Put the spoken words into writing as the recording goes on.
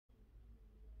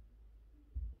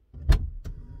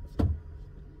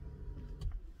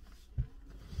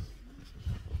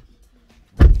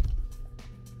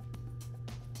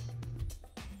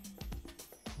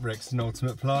Rexton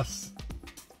Ultimate Plus,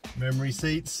 memory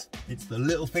seats. It's the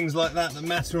little things like that that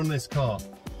matter on this car.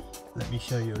 Let me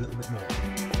show you a little bit more.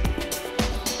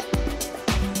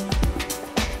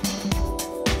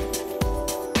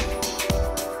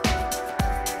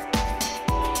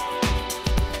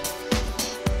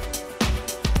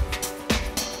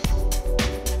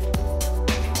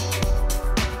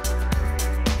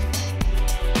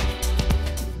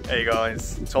 Hey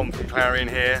guys, Tom from Clarion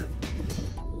here.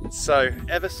 So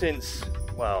ever since,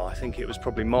 well, I think it was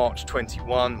probably March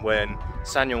 21 when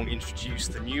SsangYong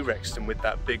introduced the new Rexton with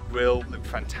that big grille, looked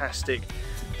fantastic.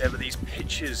 There were these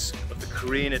pictures of the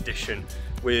Korean edition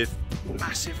with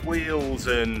massive wheels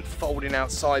and folding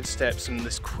out side steps and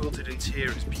this quilted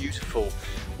interior is beautiful.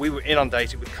 We were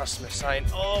inundated with customers saying,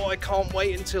 oh, I can't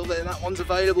wait until that one's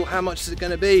available, how much is it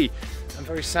going to be? And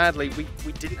very sadly,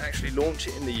 we didn't actually launch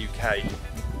it in the UK.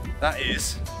 That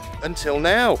is, until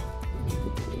now.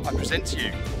 I present to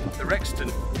you the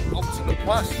Rexton Ultimate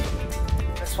Plus.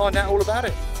 Let's find out all about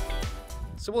it.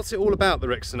 So what's it all about, the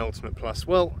Rexton Ultimate Plus?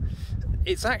 Well,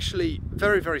 it's actually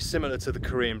very, very similar to the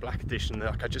Korean Black Edition,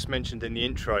 like I just mentioned in the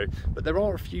intro, but there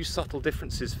are a few subtle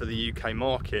differences for the UK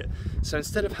market. So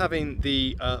instead of having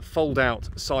the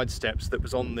fold-out side steps that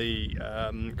was on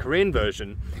the Korean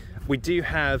version, we do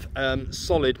have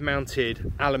solid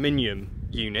mounted aluminium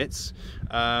units,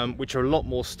 which are a lot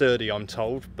more sturdy, I'm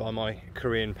told, by my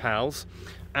Korean pals.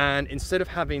 And instead of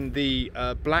having the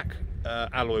black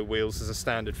alloy wheels as a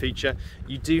standard feature,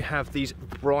 you do have these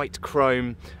bright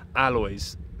chrome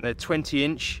alloys. They're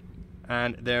 20-inch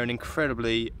and they're an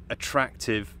incredibly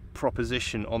attractive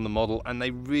proposition on the model, and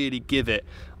they really give it,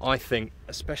 I think,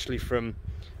 especially from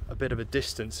a bit of a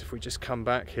distance, if we just come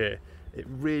back here, it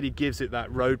really gives it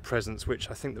that road presence which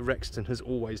I think the Rexton has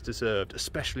always deserved,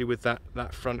 especially with that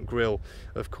front grille,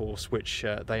 of course, which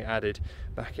they added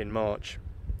back in March.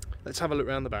 Let's have a look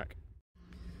around the back.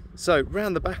 So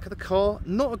round the back of the car,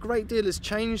 not a great deal has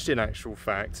changed in actual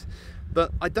fact,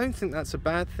 but I don't think that's a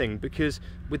bad thing, because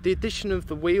with the addition of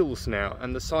the wheels now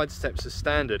and the side steps as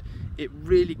standard, it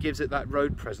really gives it that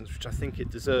road presence which I think it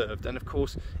deserved. And of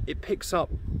course it picks up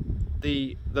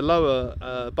the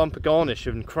lower bumper garnish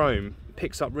in chrome,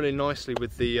 picks up really nicely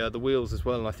with the wheels as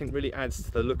well, and I think really adds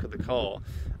to the look of the car,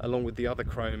 along with the other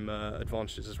chrome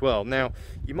advantages as well. Now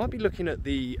you might be looking at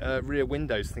the rear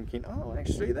windows thinking, oh,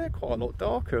 actually they're quite a lot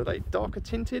darker. Are they darker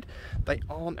tinted? They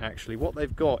aren't actually. What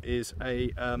they've got is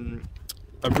a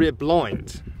rear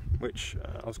blind, which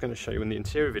I was going to show you in the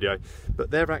interior video, but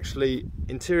they're actually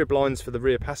interior blinds for the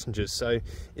rear passengers. So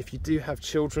if you do have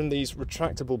children, these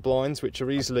retractable blinds, which are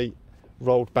easily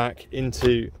rolled back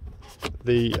into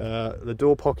the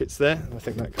door pockets there, I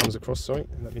think that comes across, sorry,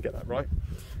 let me get that right,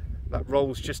 that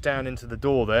rolls just down into the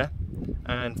door there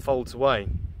and folds away,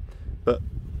 but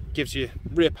gives you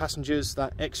rear passengers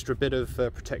that extra bit of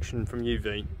protection from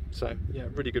UV. So yeah,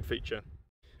 really good feature.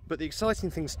 But the exciting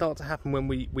things start to happen when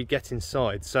we get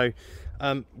inside. So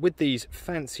with these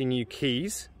fancy new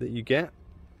keys that you get,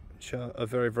 which are a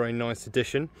very, very nice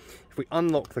addition, if we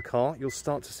unlock the car, you'll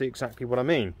start to see exactly what I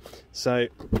mean. So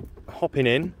hopping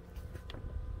in,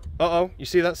 uh-oh, you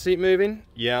see that seat moving?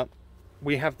 Yeah,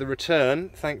 we have the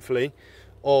return, thankfully,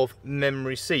 of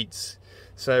memory seats.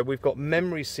 So we've got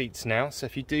memory seats now, so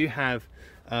if you do have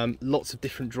lots of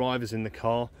different drivers in the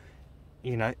car,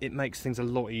 you know, it makes things a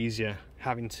lot easier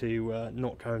having to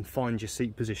not go and find your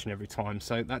seat position every time.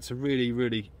 So that's a really,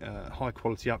 really high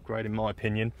quality upgrade in my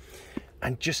opinion.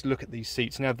 And just look at these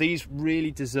seats. Now these really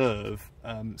deserve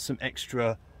some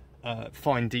extra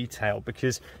fine detail,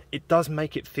 because it does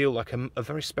make it feel like a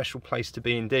very special place to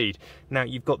be indeed. Now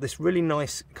you've got this really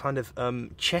nice kind of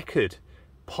checkered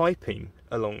piping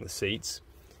along the seats,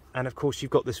 and of course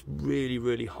you've got this really,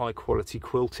 really high quality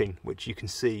quilting which you can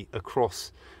see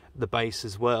across the base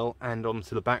as well and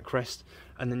onto the backrest,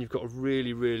 and then you've got a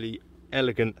really, really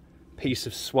elegant piece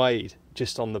of suede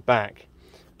just on the back.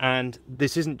 And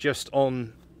this isn't just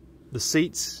on the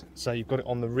seats, so you've got it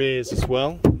on the rears as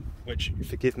well, which,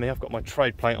 forgive me, I've got my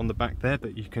trade plate on the back there,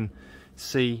 but you can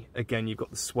see again you've got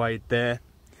the suede there,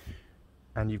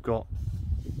 and you've got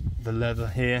the leather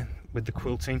here with the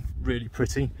quilting, really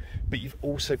pretty. But you've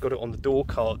also got it on the door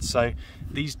cards, so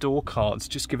these door cards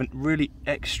just give a really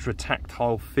extra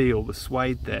tactile feel. The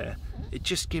suede there, it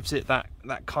just gives it that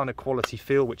kind of quality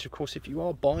feel, which of course if you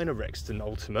are buying a Rexton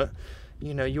Ultimate,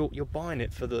 you know, you're buying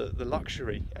it for the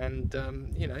luxury, and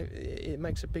you know, it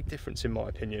makes a big difference in my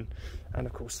opinion. And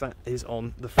of course that is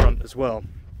on the front as well.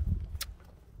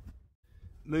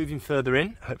 Moving further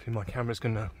in, hopefully my camera's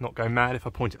gonna not go mad if I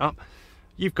point it up,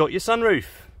 you've got your sunroof.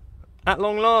 At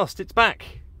long last, it's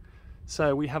back.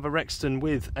 So we have a Rexton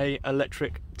with a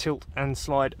electric tilt and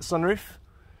slide sunroof,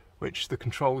 which the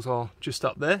controls are just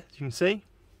up there, as you can see.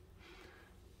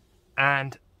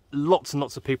 And lots and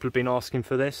lots of people have been asking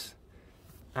for this,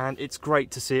 and it's great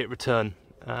to see it return.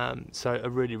 So a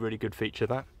really, really good feature,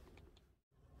 that.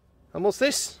 And what's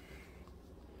this?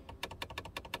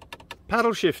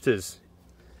 Paddle shifters.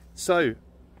 So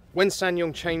when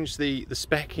SsangYong changed the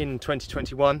spec in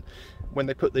 2021, when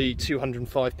they put the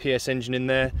 205 PS engine in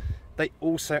there, they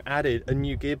also added a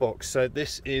new gearbox. So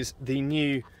this is the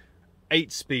new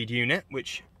 8-speed unit,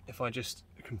 which, if I just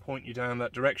can point you down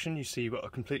that direction, you see you've got a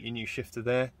completely new shifter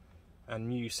there and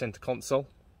new center console,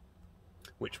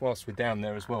 which, whilst we're down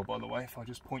there as well, by the way, if I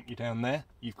just point you down there,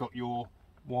 you've got your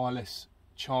wireless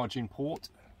charging port,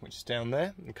 which is down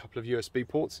there, and a couple of USB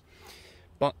ports.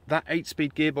 But that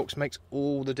 8-speed gearbox makes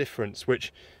all the difference,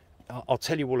 which I'll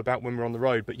tell you all about when we're on the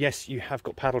road. But yes, you have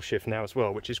got paddle shift now as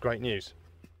well, which is great news.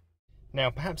 Now,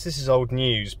 perhaps this is old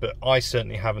news, but I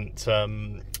certainly haven't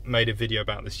made a video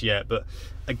about this yet. But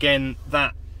again,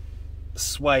 that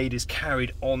suede is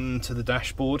carried onto the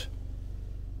dashboard.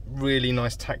 Really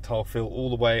nice tactile feel all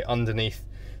the way underneath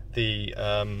the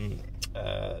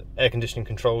air conditioning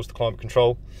controls, the climate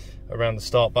control around the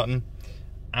start button.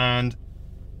 And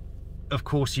of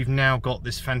course, you've now got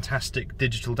this fantastic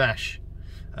digital dash.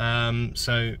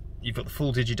 So you've got the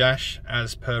full DigiDash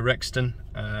as per Rexton,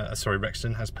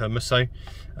 Rexton as per Musso,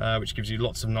 which gives you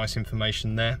lots of nice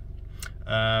information there,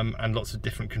 and lots of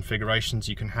different configurations.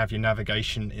 You can have your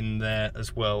navigation in there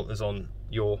as well as on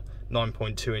your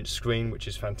 9.2-inch screen, which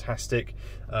is fantastic.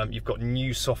 You've got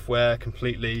new software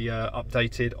completely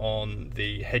updated on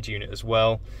the head unit as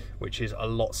well, which is a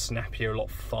lot snappier, a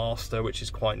lot faster, which is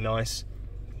quite nice.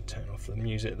 Turn off the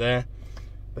music there.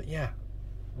 But yeah,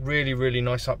 really, really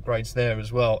nice upgrades there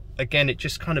as well. Again, it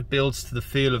just kind of builds to the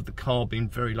feel of the car being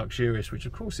very luxurious, which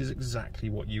of course is exactly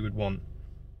what you would want.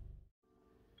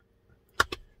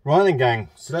 Right then, gang,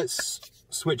 so let's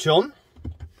switch on.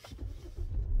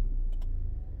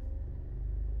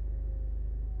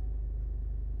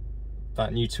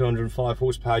 That new 205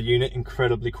 horsepower unit,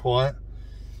 incredibly quiet,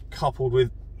 coupled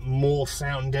with more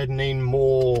sound deadening,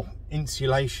 more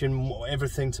insulation, more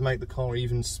everything to make the car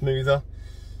even smoother.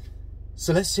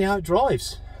 So let's see how it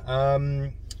drives.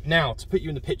 Now, to put you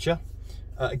in the picture,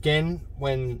 again,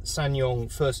 when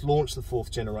SsangYong first launched the 4th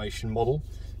generation model,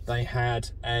 they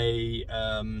had a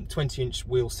 20-inch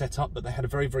wheel setup, but they had a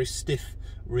very, very stiff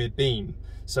rear beam.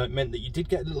 So it meant that you did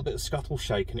get a little bit of scuttle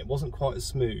shake and it wasn't quite as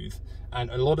smooth. And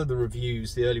a lot of the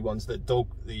reviews, the early ones that dog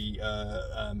the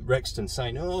Rexton,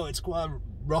 saying, oh, it's quite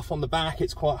rough on the back,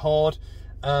 it's quite hard.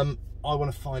 I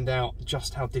want to find out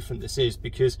just how different this is,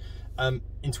 because in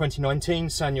 2019,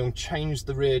 SsangYong changed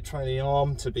the rear trailing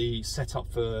arm to be set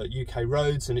up for UK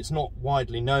roads, and it's not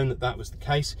widely known that that was the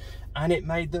case, and it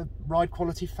made the ride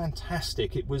quality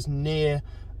fantastic. It was near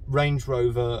Range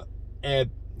Rover air,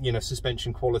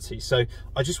 suspension quality. So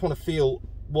I just want to feel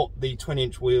what the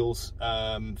 20-inch wheels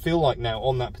feel like now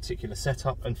on that particular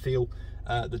setup, and feel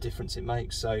the difference it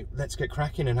makes. So let's get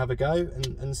cracking and have a go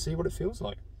and see what it feels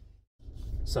like.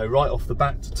 So right off the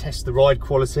bat, to test the ride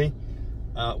quality,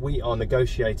 we are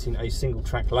negotiating a single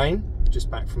track lane,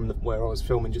 just back from where I was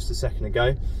filming just a second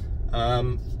ago,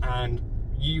 and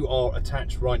you are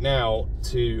attached right now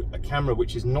to a camera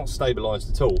which is not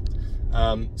stabilised at all.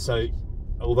 So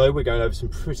although we're going over some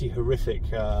pretty horrific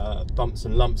bumps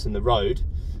and lumps in the road,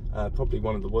 probably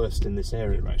one of the worst in this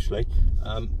area actually,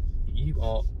 you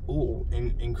are all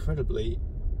in incredibly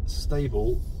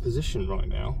stable position right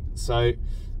now. So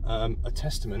a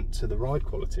testament to the ride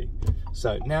quality.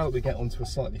 So now that we get onto a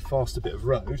slightly faster bit of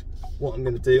road, what I'm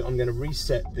going to do, I'm going to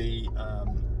reset the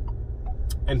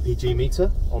MPG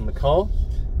meter on the car,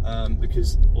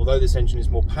 because although this engine is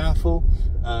more powerful,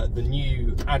 the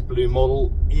new AdBlue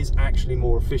model is actually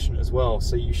more efficient as well,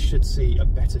 so you should see a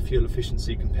better fuel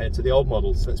efficiency compared to the old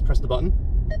model. So let's press the button,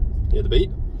 hear the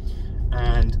beep,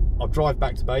 and I'll drive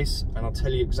back to base and I'll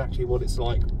tell you exactly what it's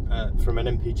like from an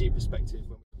MPG perspective.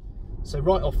 So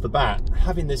right off the bat,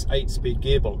 having this 8-speed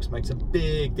gearbox makes a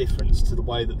big difference to the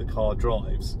way that the car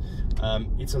drives.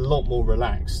 It's a lot more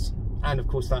relaxed, and of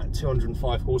course that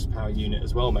 205 horsepower unit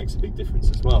as well makes a big difference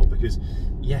as well, because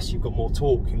yes, you've got more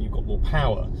torque and you've got more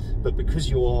power, but because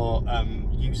you are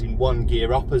using one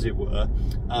gear up, as it were,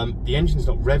 the engine's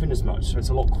not revving as much, so it's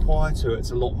a lot quieter, it's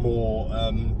a lot more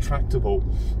tractable,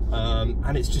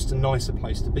 and it's just a nicer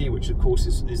place to be, which of course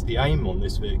is the aim on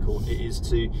this vehicle. It is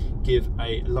to give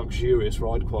a luxurious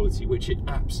ride quality, which it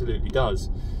absolutely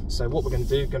does. So what we're going to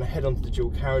do, we're going to head onto the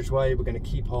dual carriageway, we're going to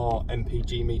keep our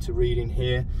MPG meter reading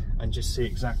here and just see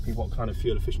exactly what kind of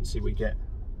fuel efficiency we get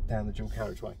down the dual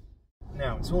carriageway.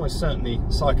 Now, it's almost certainly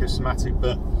psychosomatic,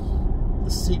 but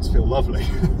the seats feel lovely.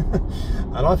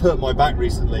 And I've hurt my back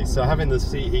recently, so having the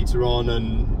seat heater on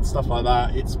and stuff like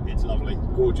that, it's lovely,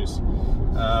 gorgeous.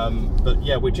 But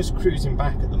yeah, we're just cruising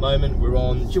back at the moment. We're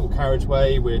on dual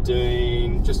carriageway, we're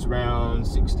doing just around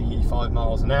 65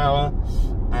 miles an hour,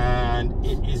 and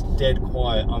it is dead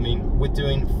quiet. I mean, we're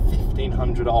doing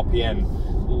 1500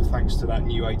 RPM, all thanks to that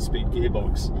new 8-speed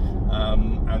gearbox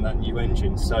and that new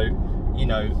engine. So, you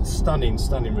know, stunning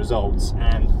results.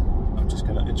 And I'm just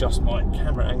going to adjust my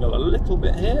camera angle a little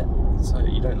bit here so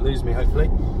you don't lose me, hopefully.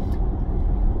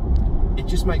 It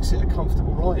just makes it a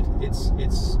comfortable ride. It's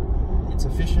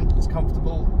efficient, it's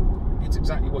comfortable, it's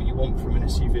exactly what you want from an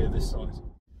SUV of this size.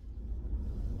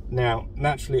 Now,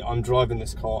 naturally, I'm driving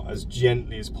this car as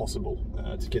gently as possible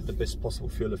to get the best possible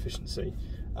fuel efficiency.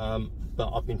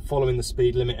 But I've been following the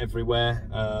speed limit everywhere,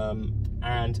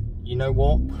 and you know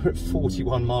what? We're at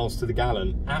 41 miles to the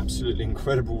gallon. Absolutely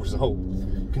incredible result,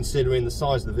 considering the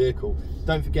size of the vehicle.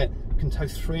 Don't forget, it can tow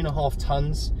 3.5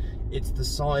 tons. It's the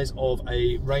size of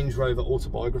a Range Rover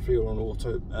Autobiography or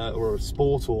an or a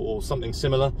Sport or something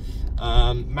similar.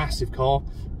 Massive car.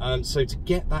 So to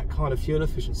get that kind of fuel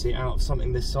efficiency out of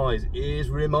something this size is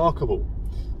remarkable.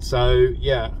 So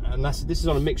yeah, and this is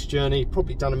on a mixed journey.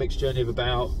 Probably done a mixed journey of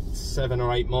about 7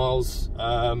 or 8 miles.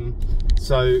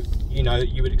 So you know,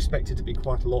 you would expect it to be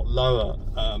quite a lot lower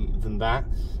than that.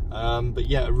 But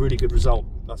yeah, a really good result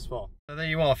thus far. So there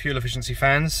you are, fuel efficiency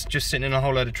fans, just sitting in a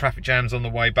whole load of traffic jams on the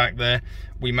way back there.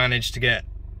 We managed to get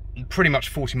pretty much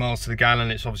 40 miles to the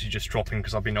gallon. It's obviously just dropping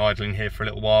because I've been idling here for a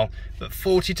little while, but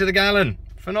 40 to the gallon,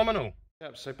 phenomenal.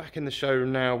 Yep, so back in the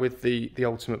showroom now with the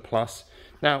Ultimate Plus.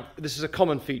 Now, this is a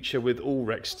common feature with all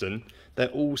Rexton. They're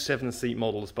all 7-seat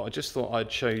models, but I just thought I'd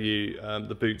show you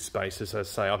the boot space. As I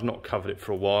say, I've not covered it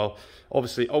for a while.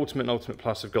 Obviously, Ultimate and Ultimate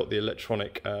Plus have got the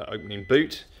electronic opening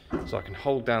boot, so I can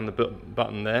hold down the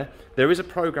button there. There is a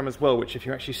program as well, which if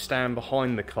you actually stand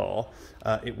behind the car,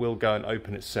 it will go and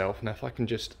open itself. Now, if I can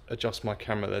just adjust my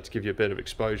camera there to give you a bit of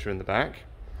exposure in the back.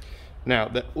 Now,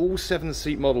 they're all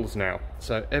 7-seat models now,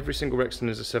 so every single Rexton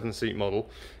is a 7-seat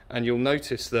model, and you'll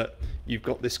notice that you've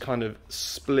got this kind of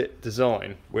split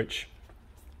design, which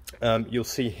you'll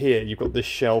see here. You've got this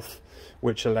shelf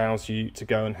which allows you to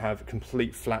go and have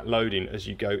complete flat loading as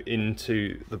you go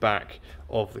into the back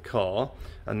of the car,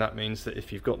 and that means that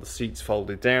if you've got the seats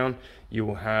folded down, you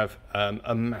will have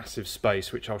a massive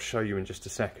space, which I'll show you in just a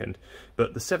second.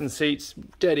 But the 7 seats,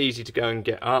 dead easy to go and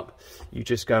get up. You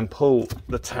just go and pull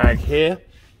the tag here,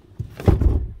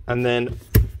 and then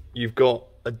you've got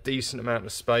a decent amount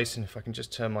of space. And if I can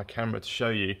just turn my camera to show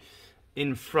you,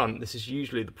 in front, this is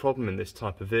usually the problem in this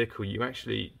type of vehicle, you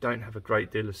actually don't have a great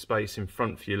deal of space in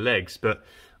front for your legs, but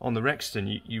on the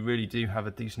Rexton you really do have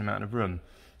a decent amount of room.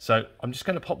 So I'm just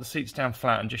going to pop the seats down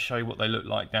flat and just show you what they look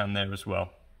like down there as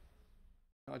well.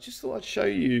 I just thought I'd show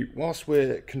you, whilst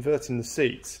we're converting the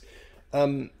seats,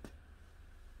 one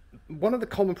of the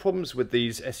common problems with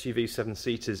these SUV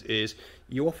 7-seaters is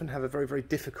you often have a very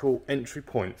difficult entry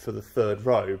point for the third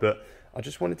row, but I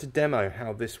just wanted to demo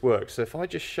how this works. So if I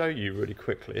just show you really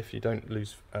quickly, if you don't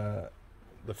lose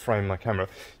the frame of my camera,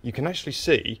 you can actually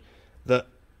see that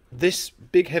this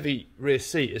big heavy rear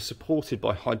seat is supported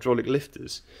by hydraulic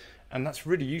lifters, and that's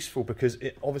really useful because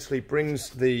it obviously brings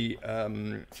the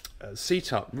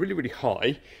seat up really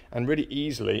high and really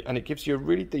easily, and it gives you a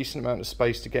really decent amount of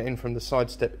space to get in from the side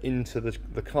step into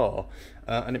the car,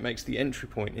 and it makes the entry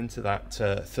point into that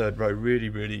third row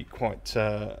really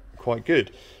quite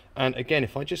good. And again,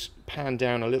 if I just pan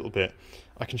down a little bit,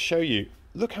 I can show you,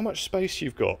 look how much space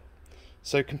you've got.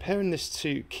 So comparing this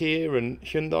to Kia and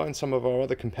Hyundai and some of our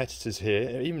other competitors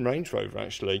here, even Range Rover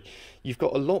actually, you've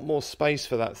got a lot more space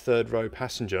for that third row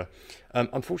passenger.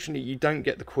 Unfortunately, you don't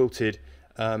get the quilted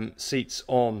seats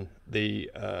on the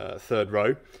third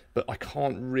row, but I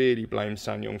can't really blame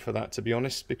SsangYong for that, to be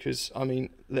honest, because, I mean,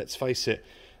 let's face it,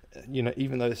 you know,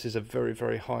 even though this is a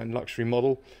very high-end luxury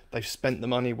model, they've spent the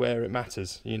money where it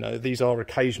matters. You know, these are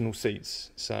occasional seats,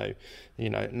 so, you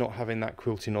know, not having that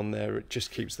quilting on there, it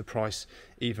just keeps the price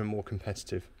even more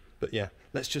competitive. But yeah,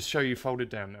 let's just show you folded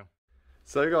down now.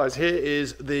 So guys, here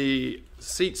is the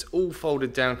seats all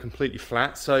folded down completely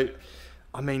flat. So,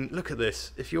 I mean, look at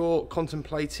this. If you're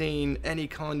contemplating any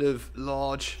kind of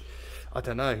large, I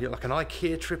don't know, like an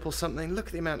IKEA trip or something, look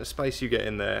at the amount of space you get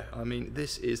in there. I mean,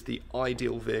 this is the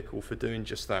ideal vehicle for doing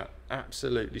just that.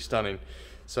 Absolutely stunning.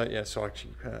 So yeah, so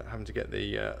actually having to get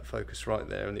the focus right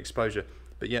there and the exposure.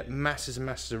 But yeah, masses and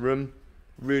masses of room,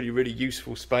 really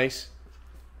useful space.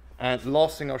 And the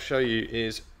last thing I'll show you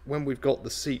is when we've got the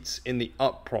seats in the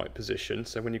upright position,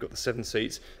 so when you've got the 7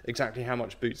 seats, exactly how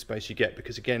much boot space you get,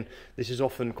 because again, this is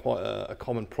often quite a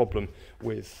common problem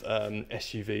with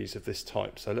SUVs of this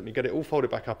type. So let me get it all folded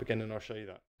back up again and I'll show you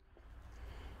that.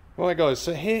 Right guys,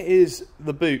 so here is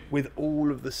the boot with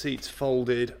all of the seats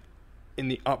folded in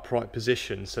the upright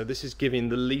position. So this is giving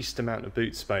the least amount of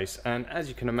boot space, and as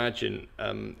you can imagine,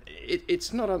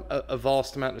 it's not a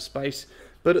vast amount of space.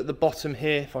 But at the bottom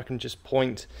here, if I can just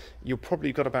point, you've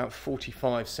probably got about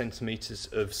 45 centimeters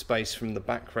of space from the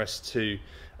backrest to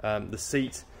the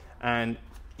seat, and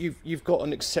you've got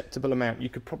an acceptable amount. You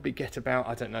could probably get about,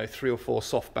 I don't know, 3 or 4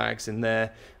 soft bags in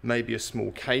there, maybe a small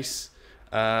case,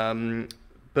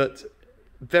 but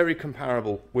very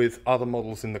comparable with other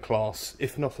models in the class,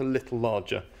 if not a little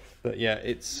larger. But yeah,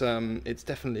 it's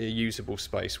definitely a usable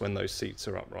space when those seats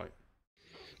are upright.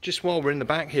 Just while we're in the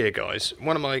back here, guys,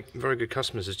 one of my very good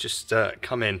customers has just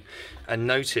come in and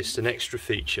noticed an extra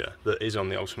feature that is on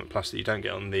the Ultimate Plus that you don't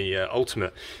get on the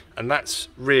Ultimate, and that's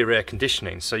rear air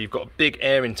conditioning. So you've got a big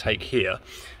air intake here,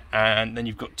 and then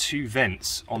you've got 2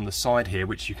 vents on the side here,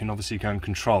 which you can obviously go and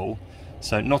control.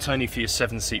 So not only for your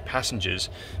 7-seat passengers,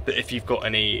 but if you've got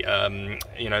any,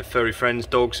 you know, furry friends,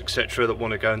 dogs, etc., that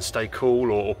want to go and stay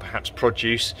cool, or perhaps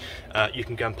produce, you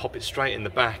can go and pop it straight in the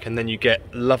back, and then you get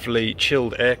lovely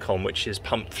chilled aircon, which is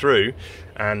pumped through,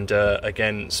 and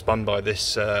again spun by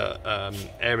this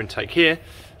air intake here,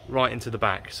 right into the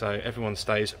back. So everyone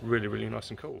stays really, really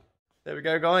nice and cool. There we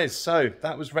go, guys. So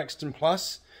that was Rexton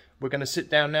Plus. We're going to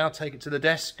sit down now, take it to the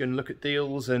desk, and look at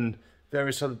deals and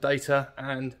various other data,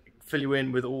 and fill you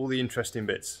in with all the interesting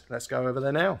bits. Let's go over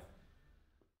there now.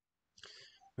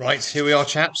 Right, here we are,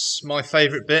 chaps. My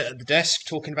favourite bit at the desk,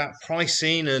 talking about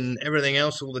pricing and everything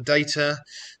else, all the data,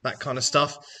 that kind of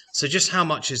stuff. So just how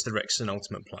much is the Rexton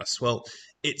Ultimate Plus? Well,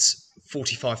 it's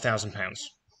 £45,000.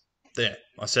 There,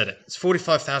 I said it. It's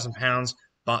 £45,000,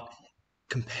 but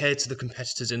compared to the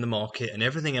competitors in the market and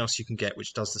everything else you can get,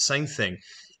 which does the same thing,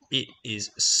 it is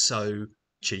so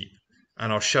cheap.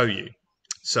 And I'll show you.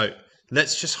 So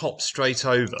let's just hop straight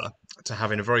over to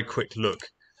having a very quick look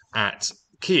at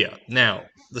Kia. Now,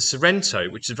 the Sorento,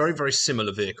 which is a very, very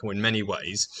similar vehicle in many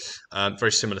ways,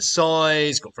 very similar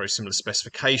size, got very similar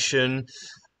specification,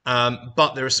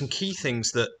 but there are some key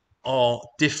things that are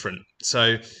different.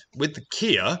 So with the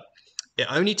Kia, it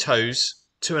only tows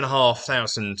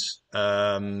 2,500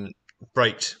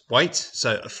 braked weight,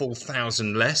 so a full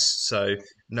 1,000 less, so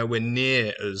nowhere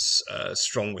near as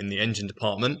strong in the engine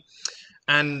department.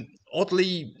 And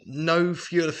oddly, no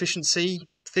fuel efficiency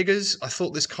figures. I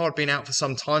thought this car had been out for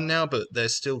some time now, but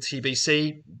there's still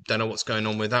TBC. Don't know what's going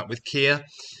on with that with Kia.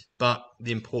 But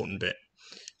the important bit,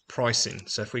 pricing.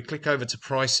 So if we click over to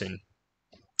pricing,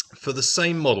 for the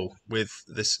same model with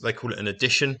this, they call it an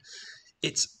edition,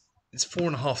 it's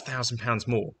 £4,500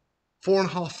 more.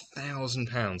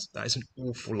 £4,500. That is an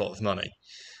awful lot of money.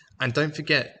 And don't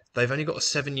forget, they've only got a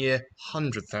 7-year,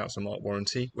 100,000 mark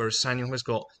warranty, whereas SsangYong has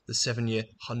got the 7-year,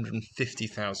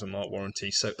 150,000 mark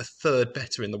warranty. So a third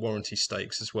better in the warranty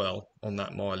stakes as well on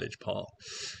that mileage part.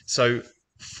 So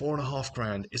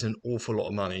 £4,500 is an awful lot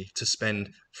of money to spend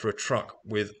for a truck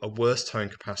with a worse towing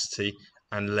capacity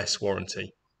and less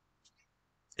warranty.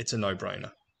 It's a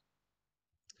no-brainer.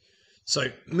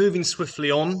 So moving swiftly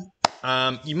on,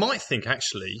 you might think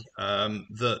actually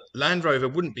that Land Rover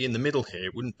wouldn't be in the middle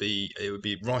here. It would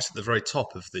be right at the very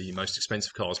top of the most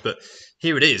expensive cars, but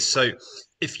here it is. So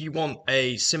if you want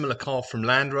a similar car from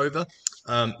Land Rover,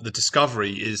 the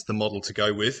Discovery is the model to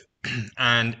go with.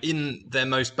 And in their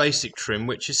most basic trim,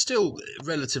 which is still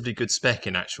relatively good spec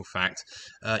in actual fact,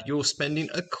 you're spending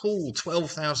a cool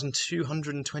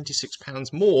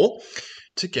 £12,226 more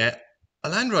to get a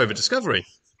Land Rover Discovery.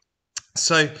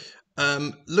 So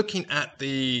looking at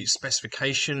the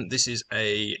specification, this is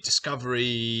a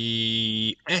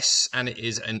Discovery S, and it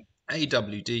is an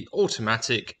AWD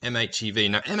automatic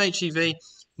MHEV. Now, MHEV,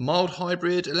 mild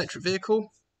hybrid electric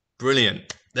vehicle,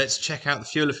 brilliant. Let's check out the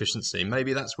fuel efficiency.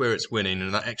 Maybe that's where it's winning,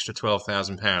 and that extra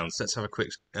 £12,000. Let's have a quick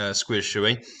squiz, shall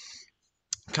we?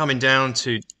 Coming down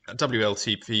to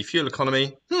WLTP fuel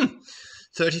economy,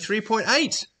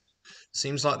 33.8.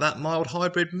 Seems like that mild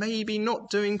hybrid maybe not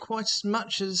doing quite as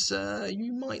much as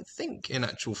you might think in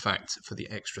actual fact for the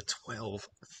extra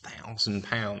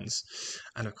 £12,000.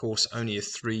 And of course only a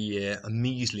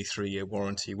measly 3-year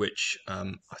warranty, which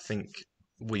I think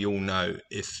we all know,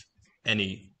 if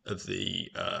any of the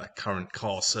current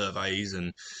car surveys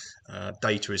and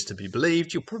data is to be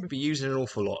believed, you'll probably be using an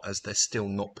awful lot, as they're still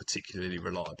not particularly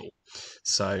reliable.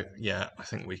 So yeah, I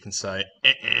think we can say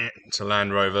to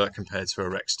Land Rover compared to a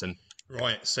Rexton.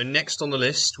 Right, so next on the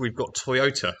list we've got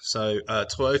Toyota. So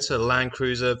Toyota Land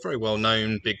Cruiser, very well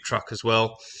known, big truck as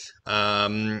well.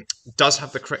 Does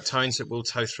have the correct tone, so it will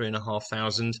tow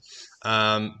 3,500.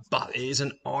 But it is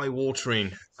an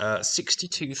eye-watering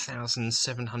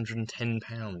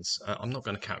 £62,710. I'm not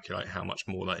going to calculate how much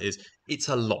more that is. It's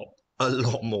a lot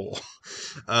more.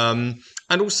 And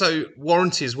also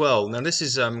warranty as well. Now this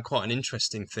is quite an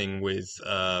interesting thing with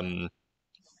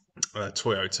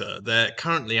Toyota. They're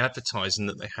currently advertising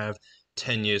that they have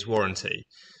 10 years warranty.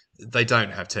 They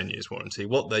don't have 10 years warranty.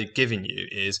 What they've given you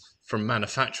is, from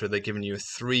manufacturer, they're giving you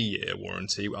a 3-year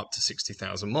warranty up to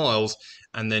 60,000 miles.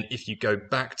 And then if you go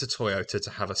back to Toyota to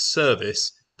have a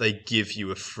service, they give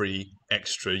you a free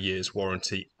extra year's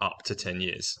warranty up to 10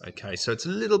 years. Okay, so it's a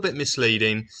little bit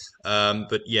misleading,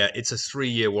 but yeah, it's a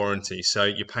 3-year warranty. So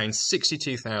you're paying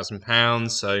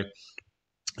 £62,000. So,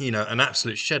 you know, an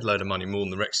absolute shed load of money more than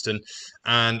the Rexton.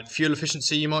 And fuel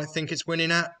efficiency, you might think it's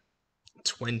winning at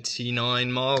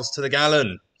 29 miles to the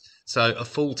gallon. So a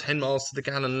full 10 miles to the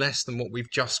gallon less than what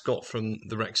we've just got from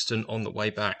the Rexton on the way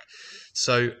back.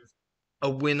 So a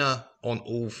winner on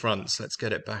all fronts. Let's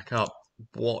get it back up.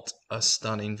 What a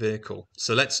stunning vehicle.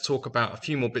 So let's talk about a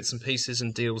few more bits and pieces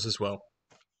and deals as well.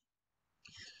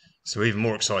 So even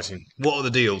more exciting, what are the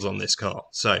deals on this car?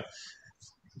 So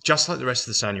just like the rest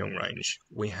of the SsangYong range,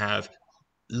 we have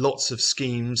lots of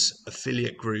schemes,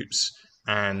 affiliate groups,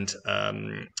 and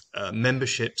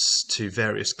memberships to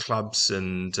various clubs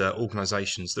and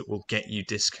organisations that will get you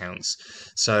discounts.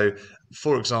 So,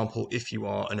 for example, if you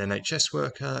are an NHS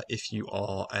worker, if you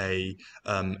are a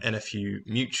NFU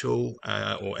Mutual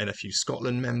or NFU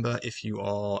Scotland member, if you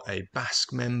are a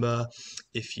Basque member,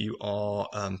 if you are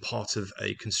part of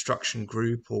a construction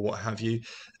group or what have you,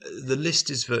 the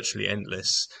list is virtually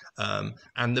endless.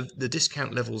 And the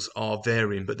discount levels are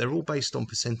varying, but they're all based on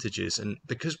percentages. And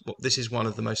because this is one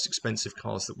of the most expensive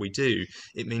cars that we do,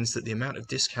 it means that the amount of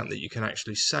discount that you can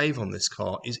actually save on this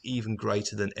car is even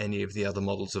greater than any of the other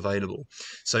models available.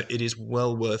 So it is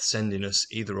well worth sending us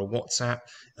either a WhatsApp,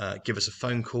 give us a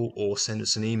phone call, or send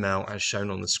us an email as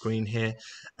shown on the screen here,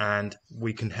 and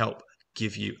we can help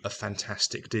give you a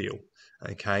fantastic deal.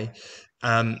 Okay.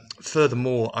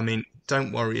 Furthermore, I mean,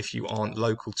 don't worry if you aren't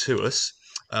local to us.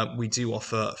 We do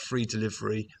offer free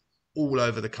delivery all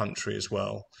over the country as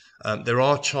well. There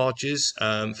are charges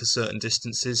for certain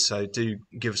distances, so do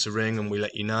give us a ring and we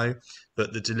let you know.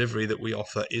 But the delivery that we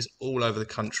offer is all over the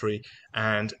country,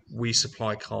 and we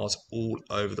supply cars all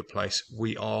over the place.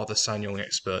 We are the SsangYong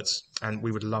experts, and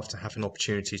we would love to have an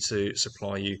opportunity to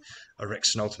supply you a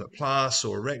Rexton Ultimate Plus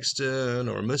or a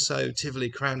Rexton or a Musso, Tivoli,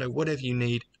 Crando, whatever you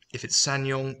need. If it's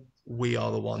SsangYong, we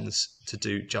are the ones to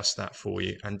do just that for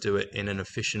you, and do it in an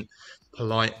efficient,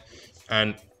 polite,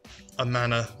 and a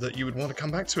manner that you would want to come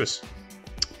back to us,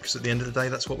 because at the end of the day,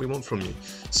 that's what we want from you.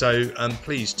 So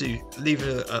please do leave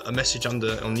a message on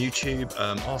YouTube,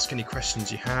 ask any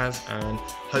questions you have, and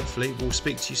hopefully we'll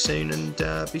speak to you soon and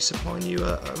be supplying you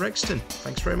a Rexton.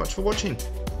 Thanks very much for watching.